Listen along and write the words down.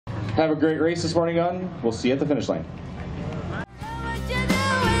Have a great race this morning, on. We'll see you at the finish line.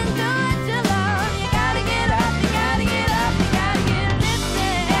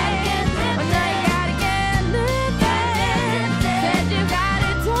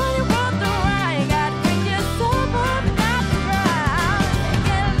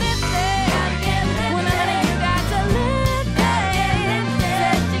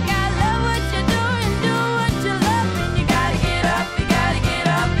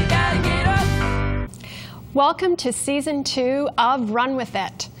 Welcome to Season 2 of Run With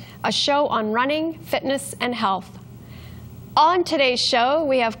It, a show on running, fitness, and health. On today's show,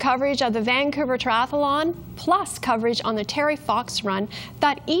 we have coverage of the Vancouver Triathlon, plus coverage on the Terry Fox Run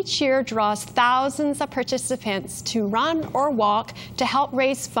that each year draws thousands of participants to run or walk to help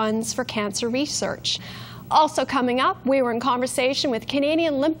raise funds for cancer research. Also coming up, we were in conversation with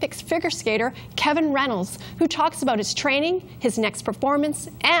Canadian Olympics figure skater Kevin Reynolds, who talks about his training, his next performance,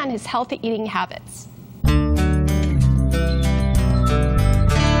 and his healthy eating habits.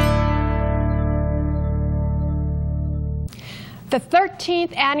 The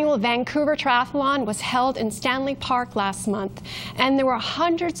 13th annual Vancouver Triathlon was held in Stanley Park last month, and there were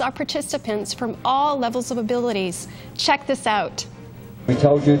hundreds of participants from all levels of abilities. Check this out. We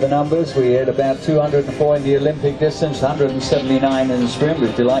told you the numbers. We had about 204 in the Olympic distance, 179 in the sprint.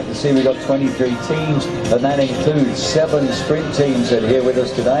 We're delighted to see we've got 23 teams, and that includes 7 sprint teams that are here with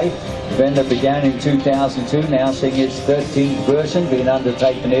us today. The event that began in 2002, now seeing its 13th version being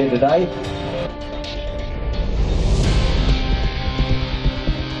undertaken here today.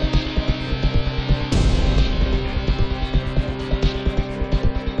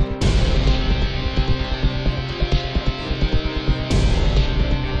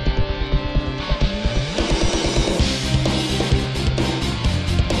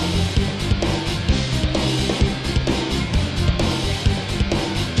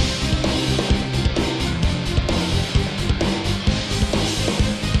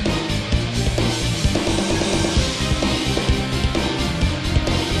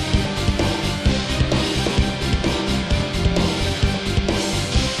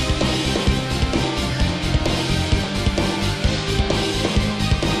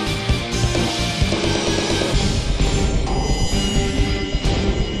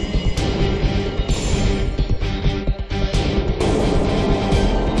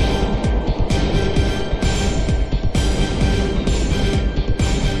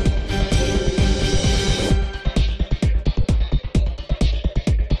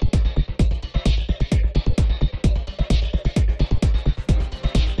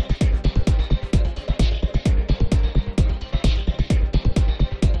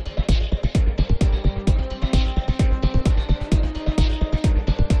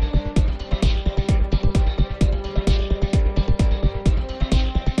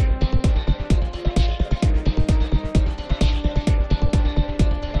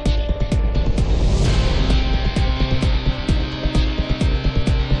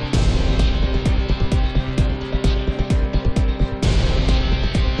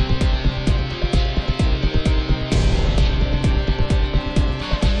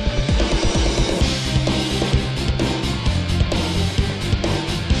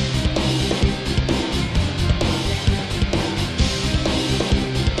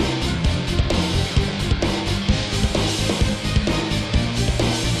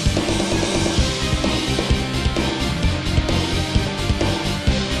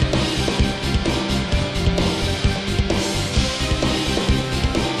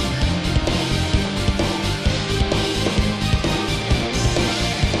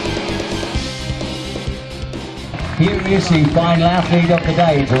 Here is the final athlete of the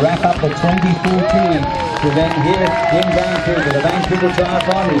day to wrap up the 2014 event here in Vancouver. The Vancouver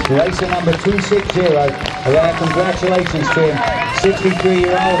Triathlon is racer number 260. Our congratulations to him.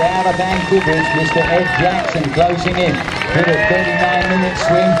 63-year-old out of Vancouver is Mr. Ed Jackson, closing in. Did a 39-minute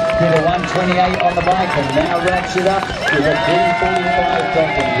swim, did a 128 on the bike, and now wraps it up with a 3:45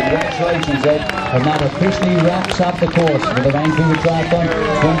 dropping. Congratulations, Ed. And that officially wraps up the course for the Vancouver Triathlon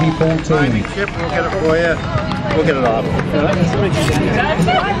 2014. Chip, we'll get it for you. We'll get it off.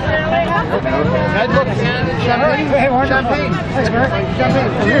 Champagne? Champagne. Thanks, Mark.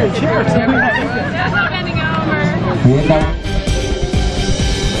 Champagne. Cheers. Cheers.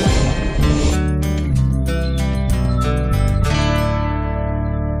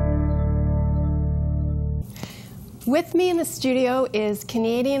 With me in the studio is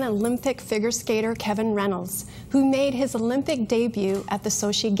Canadian Olympic figure skater Kevin Reynolds, who made his Olympic debut at the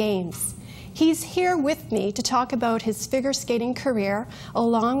Sochi Games. He's here with me to talk about his figure skating career,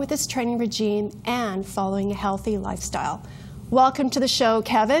 along with his training regime and following a healthy lifestyle. Welcome to the show,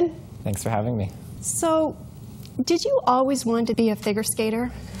 Kevin. Thanks for having me. So, did you always want to be a figure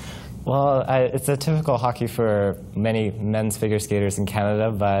skater? Well, it's a typical hockey for many men's figure skaters in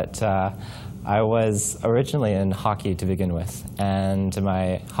Canada, but I was originally in hockey to begin with, and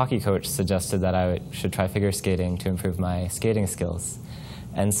my hockey coach suggested that I should try figure skating to improve my skating skills.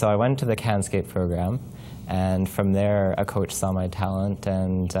 And so I went to the Can Skate program, and from there a coach saw my talent,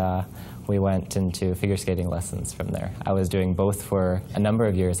 and we went into figure skating lessons from there. I was doing both for a number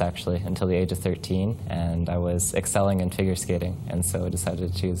of years, actually, until the age of 13, and I was excelling in figure skating, and so I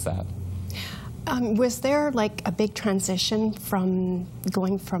decided to choose that. Was there like a big transition from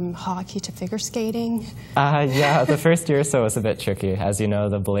going from hockey to figure skating? Yeah, the first year or so was a bit tricky. As you know,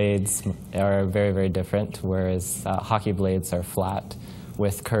 the blades are very, very different, whereas hockey blades are flat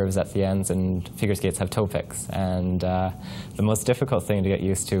with curves at the ends, and figure skates have toe picks. And the most difficult thing to get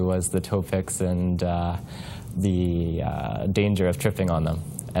used to was the toe picks and the danger of tripping on them.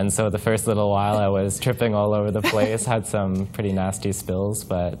 And so the first little while I was tripping all over the place, had some pretty nasty spills,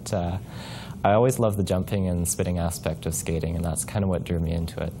 but I always loved the jumping and spinning aspect of skating, and that's kind of what drew me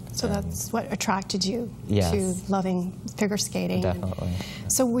into it. So that's what attracted you Yes. to loving figure skating? Definitely.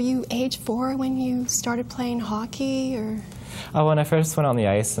 So were you age 4 when you started playing hockey, or? When I first went on the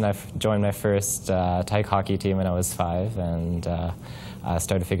ice, and I joined my first tyke hockey team when I was 5, and I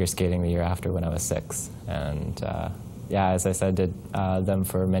started figure skating the year after when I was 6. And yeah, as I said, did them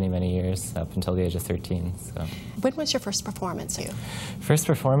for many, many years, up until the age of 13. So. When was your first performance? First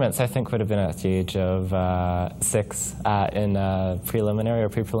performance, I think, would have been at the age of 6 in preliminary or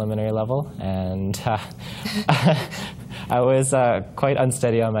pre-preliminary level. And I was quite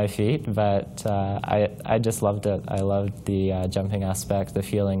unsteady on my feet, but I just loved it. I loved the jumping aspect, the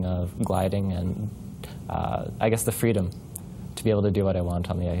feeling of gliding, and I guess the freedom to be able to do what I want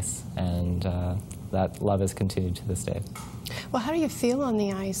on the ice. And that love has continued to this day. Well, how do you feel on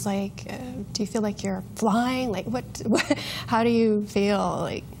the ice? Like, do you feel like you're flying? Like, how do you feel?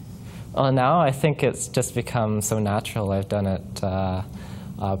 Like, well, now I think it's just become so natural. I've done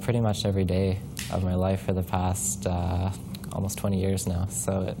it pretty much every day of my life for the past almost 20 years now.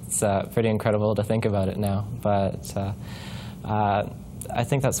 So it's pretty incredible to think about it now. But I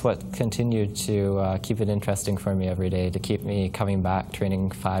think that's what continued to keep it interesting for me every day, to keep me coming back, training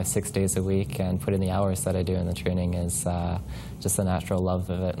 5-6 days a week, and put in the hours that I do in the training is just the natural love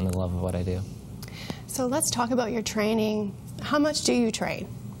of it and the love of what I do. So let's talk about your training. How much do you train?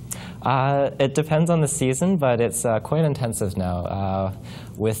 It depends on the season, but it's quite intensive now.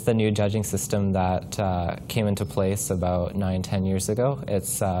 With the new judging system that came into place about 9-10 years ago,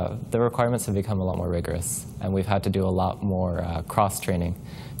 the requirements have become a lot more rigorous, and we've had to do a lot more cross-training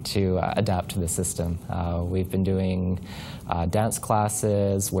to adapt to the system. We've been doing dance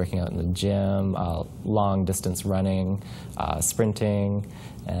classes, working out in the gym, long-distance running, sprinting,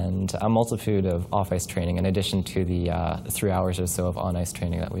 and a multitude of off-ice training in addition to the 3 hours or so of on-ice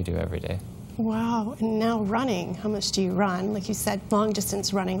training that we do every day. Wow. And now running, how much do you run? Like you said,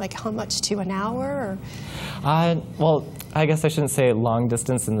 long-distance running, like how much to an hour? Or? Well, I guess I shouldn't say long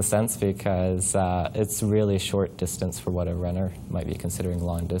distance in the sense, because it's really short distance for what a runner might be considering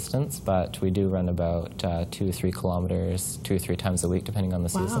long distance, but we do run about 2-3 kilometers 2-3 times a week, depending on the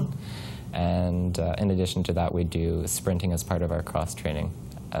season. And in addition to that, we do sprinting as part of our cross-training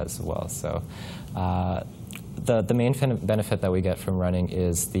as well. So the main benefit that we get from running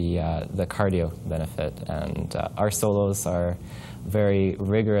is the cardio benefit, and our solos are very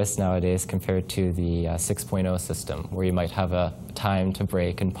rigorous nowadays compared to the 6.0 system, where you might have a time to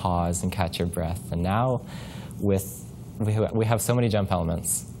break and pause and catch your breath. And now we have so many jump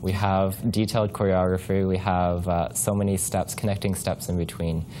elements. We have detailed choreography. We have so many steps, connecting steps in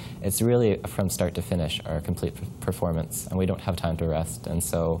between. It's really from start to finish our complete performance, and we don't have time to rest. And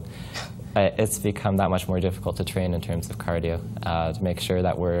so it's become that much more difficult to train in terms of cardio to make sure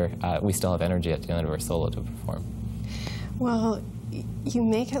that we still have energy at the end of our solo to perform. Well, you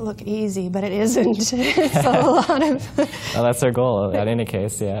make it look easy, but it isn't. It's a lot of... Well, that's our goal, in any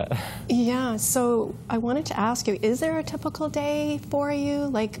case, yeah. Yeah, so I wanted to ask you, is there a typical day for you?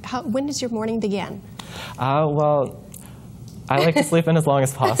 Like, when does your morning begin? Well, I like to sleep in as long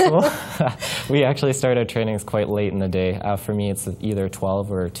as possible. We actually start our trainings quite late in the day. For me, it's either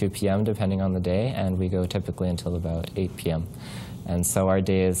 12 or 2 p.m., depending on the day, and we go typically until about 8 p.m. And so our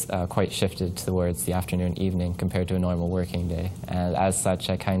day is quite shifted towards the afternoon, evening, compared to a normal working day. And as such,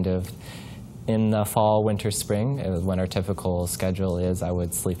 I kind of, in the fall, winter, spring, when our typical schedule is, I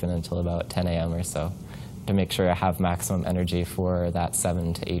would sleep in until about 10 a.m. or so to make sure I have maximum energy for that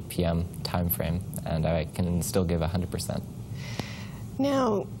 7 to 8 p.m. time frame, and I can still give 100%.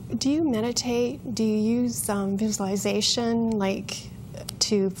 Now, do you meditate? Do you use visualization, like,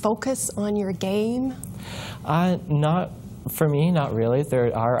 to focus on your game? Not for me, not really.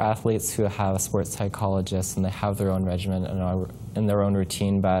 There are athletes who have sports psychologists and they have their own regimen and their own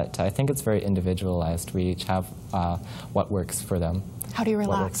routine, but I think it's very individualized. We each have what works for them. How do you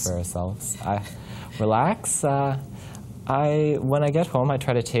relax? What works for ourselves. I relax. When I get home, I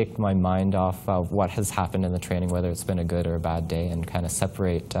try to take my mind off what has happened in the training, whether it's been a good or a bad day, and kind of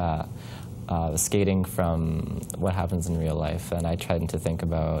separate skating from what happens in real life. And I try to think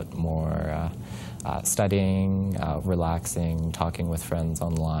about more studying, relaxing, talking with friends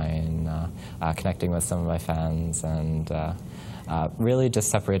online, connecting with some of my fans, and really just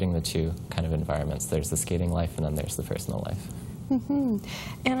separating the two kind of environments. There's the skating life and then there's the personal life. Mm-hmm.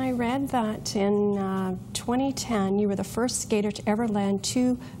 And I read that in 2010, you were the first skater to ever land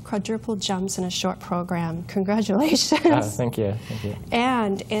 2 quadruple jumps in a short program. Congratulations. Thank you. Thank you.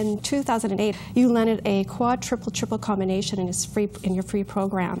 And in 2008, you landed a quad triple combination in your free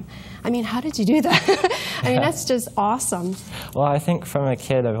program. I mean, how did you do that? I mean, that's just awesome. Well, I think from a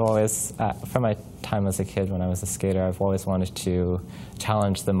kid, I've always, from my time as a kid when I was a skater, I've always wanted to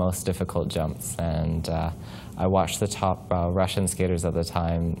challenge the most difficult jumps. And I watched the top Russian skaters at the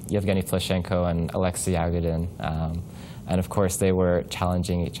time, Yevgeny Plashenko and Alexei Yagodin. And of course, they were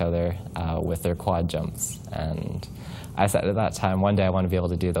challenging each other with their quad jumps. And I said at that time, one day I want to be able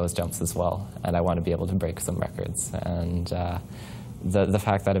to do those jumps as well. And I want to be able to break some records. And the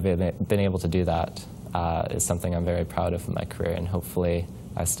fact that I've been able to do that is something I'm very proud of in my career. And hopefully,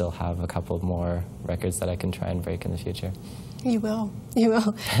 I still have a couple more records that I can try and break in the future. You will. You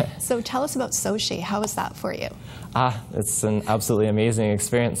will. So tell us about Sochi. How was that for you? It's an absolutely amazing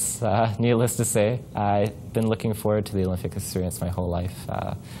experience, needless to say. I've been looking forward to the Olympic experience my whole life,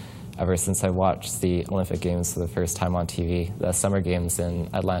 ever since I watched the Olympic Games for the first time on TV, the Summer Games in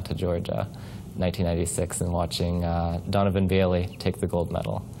Atlanta, Georgia, 1996, and watching Donovan Bailey take the gold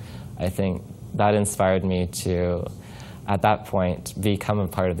medal. I think that inspired me to, at that point, become a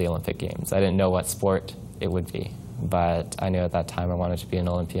part of the Olympic Games. I didn't know what sport it would be, but I knew at that time I wanted to be an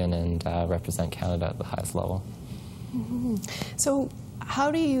Olympian and represent Canada at the highest level. Mm-hmm. So how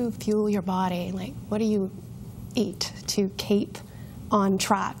do you fuel your body? Like, what do you eat to keep on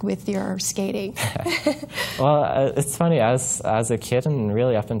track with your skating? Well, it's funny, as a kid and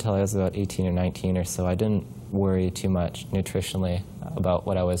really up until I was about 18 or 19 or so, I didn't worry too much nutritionally about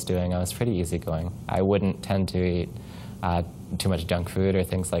what I was doing. I was pretty easygoing. I wouldn't tend to eat too much junk food or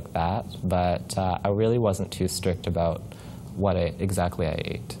things like that, but I really wasn't too strict about what exactly I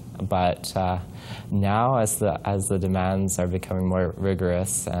ate. But now, as the demands are becoming more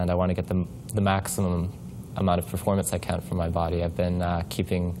rigorous and I want to get the maximum amount of performance I can from my body, I've been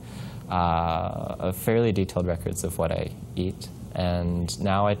keeping fairly detailed records of what I eat. And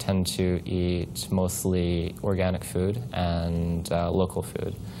now I tend to eat mostly organic food and local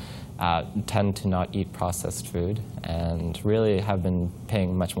food. Tend to not eat processed food, and really have been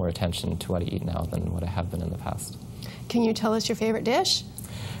paying much more attention to what I eat now than what I have been in the past. Can you tell us your favorite dish?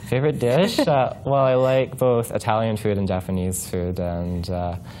 Favorite dish? Well, I like both Italian food and Japanese food, and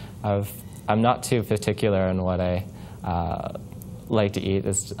I'm not too particular on what I like to eat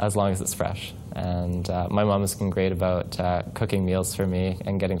as long as it's fresh. And my mom has been great about cooking meals for me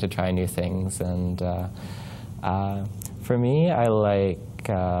and getting to try new things. And for me, I like,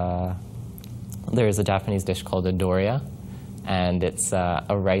 there's a Japanese dish called a doria, and it's a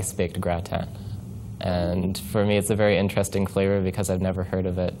rice-baked gratin. And for me, it's a very interesting flavor because I've never heard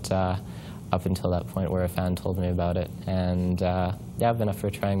of it up until that point where a fan told me about it. And yeah, I've been up for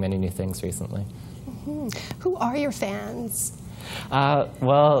trying many new things recently. Mm-hmm. Who are your fans?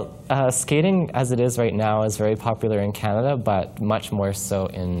 Well, skating as it is right now is very popular in Canada, but much more so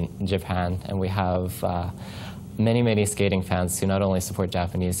in Japan. And we have many, many skating fans who not only support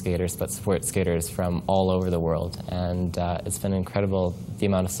Japanese skaters, but support skaters from all over the world. And it's been incredible the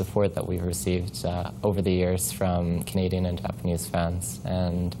amount of support that we've received over the years from Canadian and Japanese fans.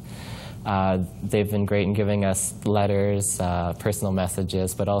 And they've been great in giving us letters, personal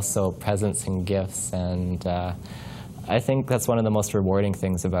messages, but also presents and gifts. And I think that's one of the most rewarding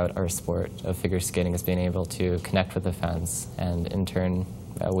things about our sport of figure skating, is being able to connect with the fans, and in turn,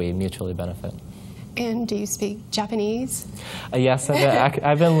 we mutually benefit. And do you speak Japanese? Yes,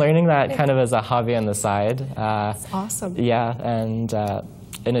 I've been learning that kind of as a hobby on the side. That's awesome. Yeah, and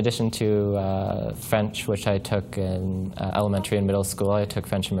in addition to French, which I took in elementary and middle school, I took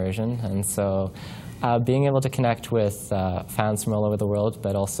French immersion. And so being able to connect with fans from all over the world,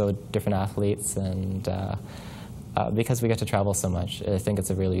 but also different athletes, and because we get to travel so much, I think it's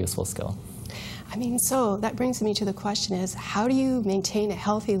a really useful skill. I mean, so that brings me to the question is, how do you maintain a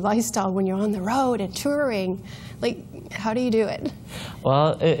healthy lifestyle when you're on the road and touring? Like, how do you do it?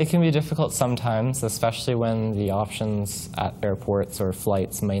 Well, it can be difficult sometimes, especially when the options at airports or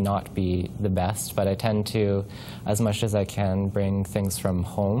flights may not be the best. But I tend to, as much as I can, bring things from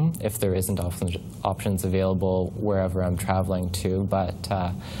home if there isn't options available wherever I'm traveling to. But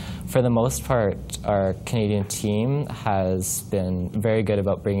for the most part, our Canadian team has been very good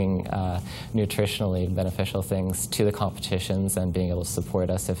about bringing nutritionally beneficial things to the competitions and being able to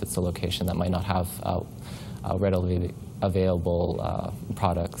support us if it's a location that might not have readily available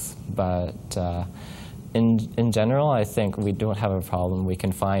products. But in general, I think we don't have a problem. We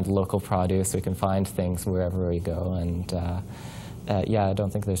can find local produce, we can find things wherever we go, and yeah, I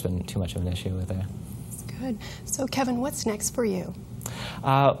don't think there's been too much of an issue with it. That's good. So Kevin, what's next for you?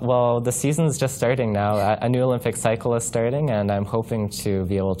 Well, the season's just starting now. A new Olympic cycle is starting, and I'm hoping to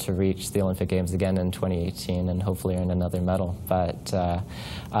be able to reach the Olympic Games again in 2018 and hopefully earn another medal. But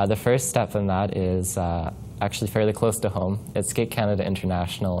the first step in that is actually fairly close to home. It's Skate Canada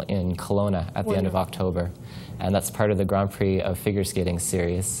International in Kelowna at the end of October, and that's part of the Grand Prix of Figure Skating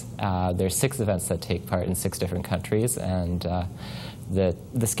series. There's 6 events that take part in 6 different countries, and the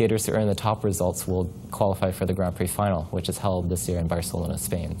skaters who earn the top results will qualify for the Grand Prix final, which is held this year in Barcelona,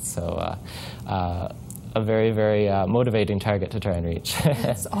 Spain. So a very, very motivating target to try and reach.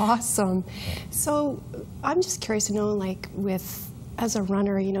 That's awesome. So I'm just curious to know, like, as a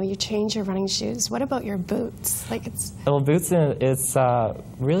runner, you know, you change your running shoes. What about your boots? Like, well, boots, it's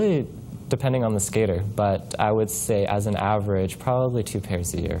really depending on the skater, but I would say as an average, probably 2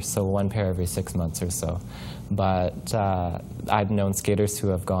 pairs a year, so 1 pair every 6 months or so. But I've known skaters who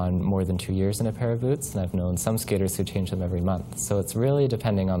have gone more than 2 years in a pair of boots, and I've known some skaters who change them every month. So it's really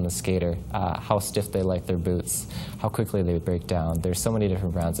depending on the skater, how stiff they like their boots, how quickly they break down. There's so many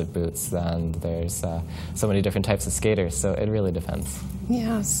different brands of boots, and there's so many different types of skaters, so it really depends.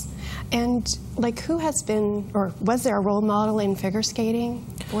 Yes. And, like, who has been, or was there a role model in figure skating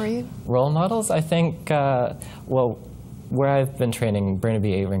for you? Role models, I think, well, where I've been training,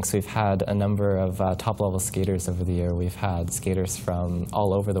 Burnaby 8 Rinks, we've had a number of top-level skaters over the year. We've had skaters from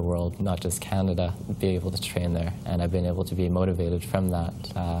all over the world, not just Canada, be able to train there, and I've been able to be motivated from that.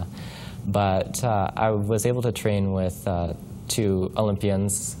 But I was able to train with 2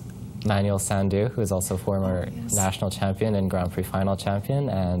 Olympians, Manuel Sandu, who is also a former national champion and Grand Prix final champion,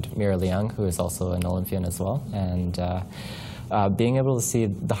 and Mira Liang, who is also an Olympian as well. And being able to see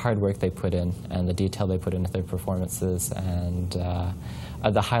the hard work they put in and the detail they put into their performances and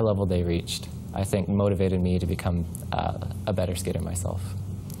at the high level they reached, I think motivated me to become a better skater myself.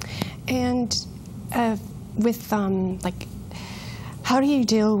 And with, like, how do you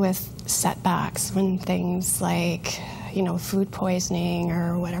deal with setbacks when things like, you know, food poisoning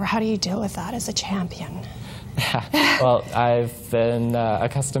or whatever? How do you deal with that as a champion? Well, I've been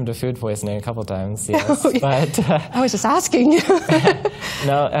accustomed to food poisoning a couple times, yes. But I was just asking.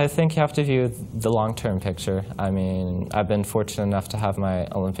 No, I think you have to view the long-term picture. I mean, I've been fortunate enough to have my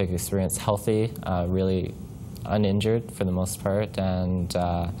Olympic experience healthy, really uninjured for the most part, and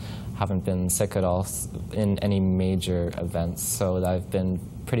haven't been sick at all in any major events. So I've been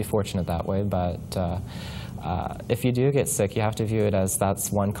pretty fortunate that way. But if you do get sick, you have to view it as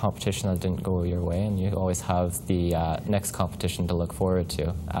that's one competition that didn't go your way, and you always have the next competition to look forward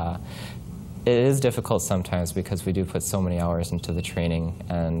to. It is difficult sometimes because we do put so many hours into the training,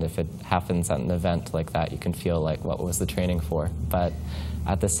 and if it happens at an event like that, you can feel like, what was the training for? But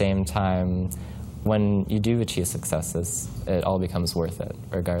at the same time, when you do achieve successes, it all becomes worth it,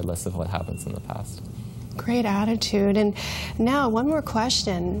 regardless of what happens in the past. Great attitude. And now, one more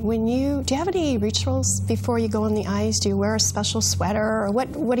question. Do you have any rituals before you go on the ice? Do you wear a special sweater? Or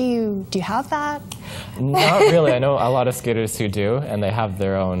what do you have that? Not really. I know a lot of skaters who do, and they have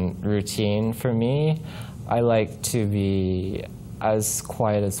their own routine. For me, I like to be as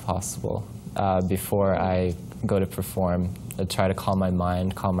quiet as possible before I go to perform. I try to calm my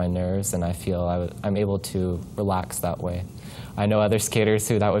mind, calm my nerves, and I feel I'm able to relax that way. I know other skaters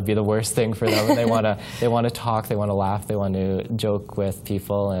who that would be the worst thing for them. They want to talk, they want to laugh, they want to joke with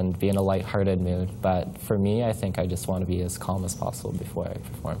people and be in a lighthearted mood. But for me, I think I just want to be as calm as possible before I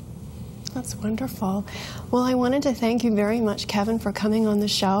perform. That's wonderful. Well, I wanted to thank you very much, Kevin, for coming on the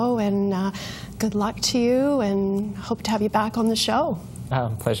show, and good luck to you, and hope to have you back on the show.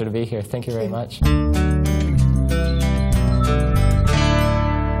 Pleasure to be here. Thank you very much.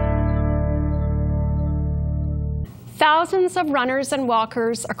 Thousands of runners and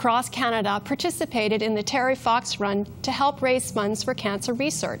walkers across Canada participated in the Terry Fox Run to help raise funds for cancer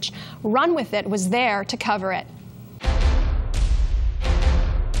research. Run With It was there to cover it.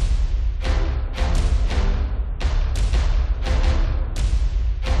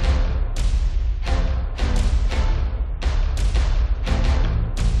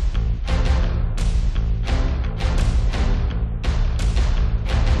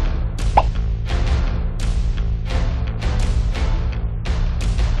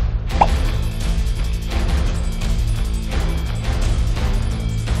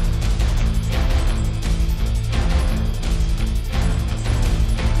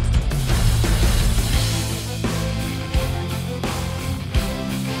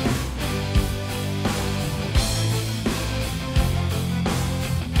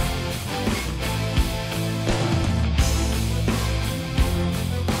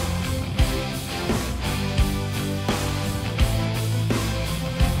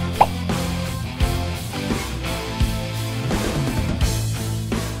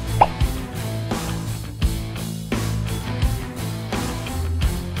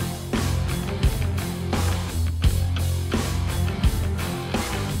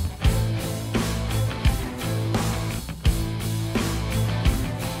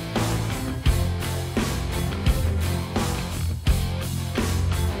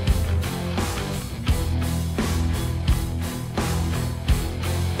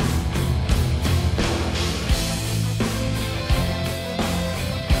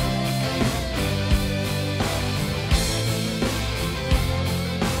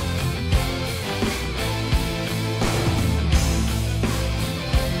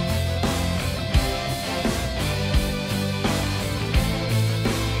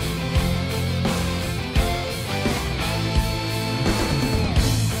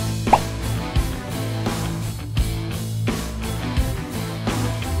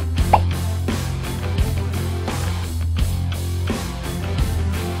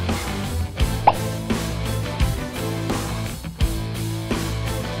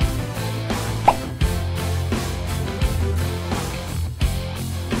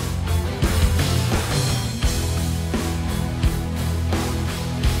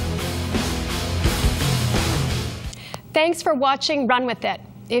 Thanks for watching Run With It.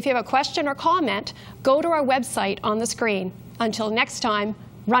 If you have a question or comment, go to our website on the screen. Until next time,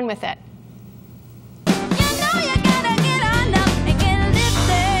 run with it.